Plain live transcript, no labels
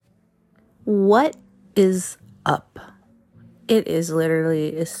What is up? It is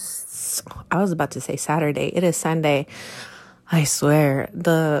literally, I was about to say Saturday. It is Sunday. I swear,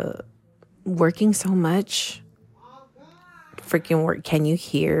 the working so much, freaking work. Can you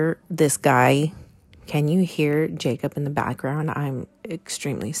hear this guy? Can you hear Jacob in the background? I'm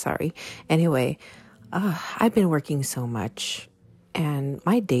extremely sorry. Anyway, I've been working so much and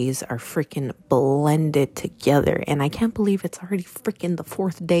my days are freaking blended together. And I can't believe it's already freaking the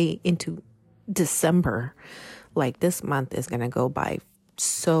 4th day into December. Like, this month is going to go by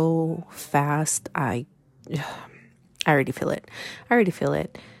so fast. I already feel it.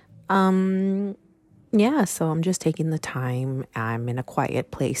 Yeah, so I'm just taking the time. I'm in a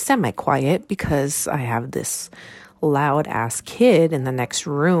quiet place, semi-quiet, because I have this loud ass kid in the next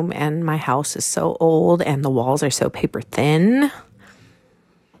room and my house is so old and the walls are so paper thin.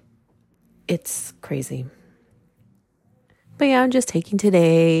 It's crazy. But yeah, I'm just taking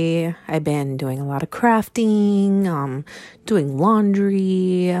today. I've been doing a lot of crafting, doing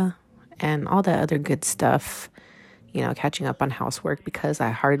laundry, and all that other good stuff. Catching up on housework because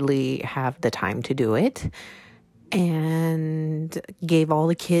I hardly have the time to do it. And gave all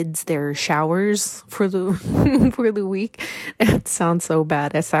the kids their showers for the for the week. It sounds so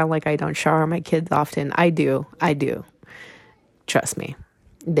bad. I sound like I don't shower my kids often. I do. Trust me.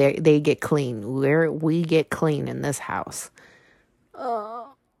 They get clean. We get clean in this house. I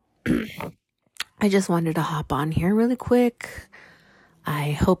just wanted to hop on here really quick.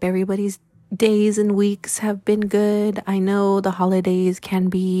 I hope everybody's days and weeks have been good. I know the holidays can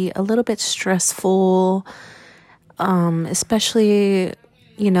be a little bit stressful, especially,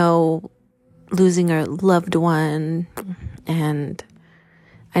 losing a loved one. And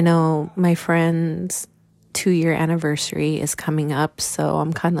I know my friend's 2-year anniversary is coming up, so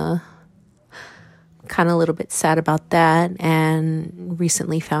I'm kind of a little bit sad about that. And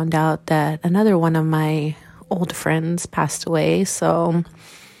recently found out that another one of my old friends passed away, so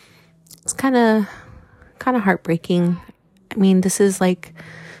it's kind of heartbreaking. I mean, this is like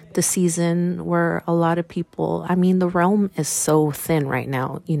the season where a lot of people, the realm is so thin right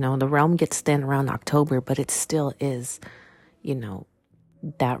now. The realm gets thin around October, but it still is,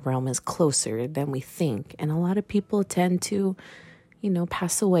 that realm is closer than we think. And a lot of people tend to,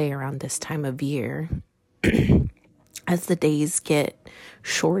 pass away around this time of year as the days get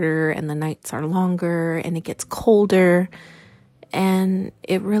shorter and the nights are longer and it gets colder. And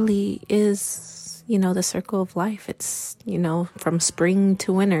it really is, the circle of life. It's, from spring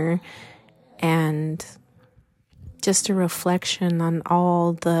to winter, and just a reflection on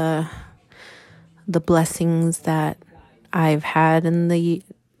all the blessings that I've had in the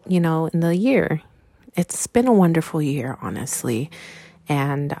year. It's been a wonderful year, honestly.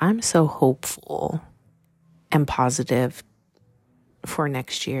 And I'm so hopeful and positive for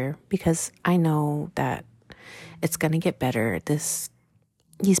next year because I know that it's going to get better. These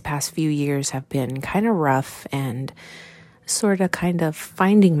past few years have been kind of rough and kind of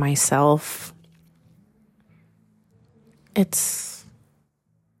finding myself. It's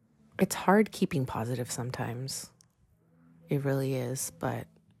hard keeping positive sometimes. It really is, but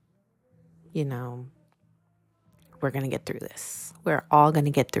we're going to get through this. We're all going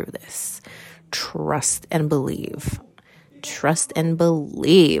to get through this. Trust and believe. Trust and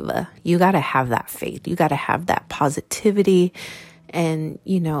believe. You got to have that faith. You got to have that positivity. And,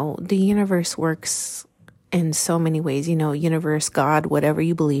 the universe works in so many ways. Universe, God, whatever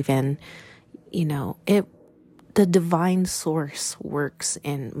you believe in, the divine source works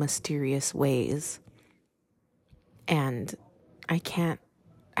in mysterious ways. And I can't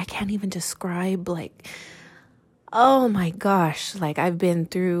even describe, oh my gosh, I've been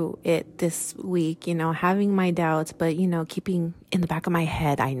through it this week, having my doubts, but, keeping in the back of my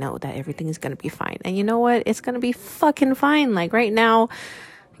head, I know that everything is going to be fine. And you know what? It's going to be fucking fine. Right now,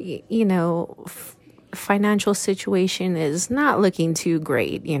 financial situation is not looking too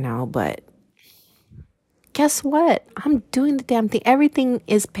great, but guess what? I'm doing the damn thing. Everything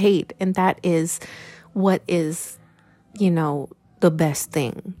is paid. And that is what is, the best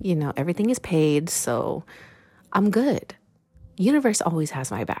thing. Everything is paid. So I'm good. Universe always has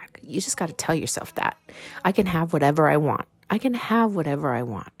my back. You just got to tell yourself that. I can have whatever I want. I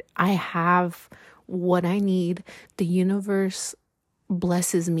have what I need. The universe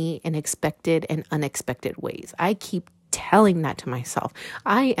blesses me in expected and unexpected ways. I keep telling that to myself.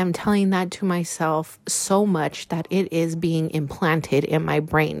 I am telling that to myself so much that it is being implanted in my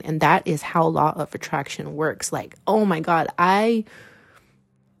brain. And that is how law of attraction works. Oh my God,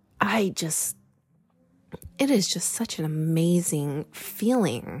 it is just such an amazing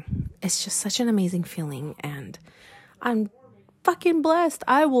feeling. It's just such an amazing feeling. And I'm fucking blessed.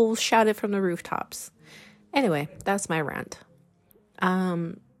 I will shout it from the rooftops. Anyway, that's my rant.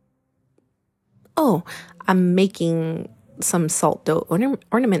 Oh, I'm making some salt dough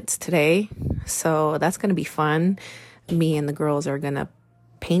ornaments today. So that's going to be fun. Me and the girls are going to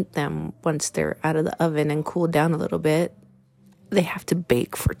paint them once they're out of the oven and cool down a little bit. They have to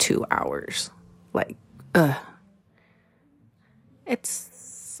bake for 2 hours. Like,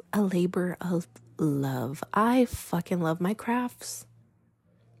 it's a labor of love. I fucking love my crafts.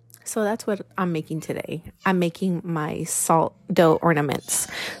 So that's what I'm making today. I'm making my salt dough ornaments.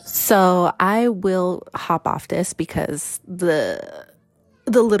 So I will hop off this because the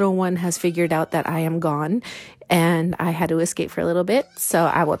little one has figured out that I am gone and I had to escape for a little bit. So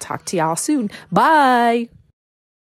I will talk to y'all soon. Bye.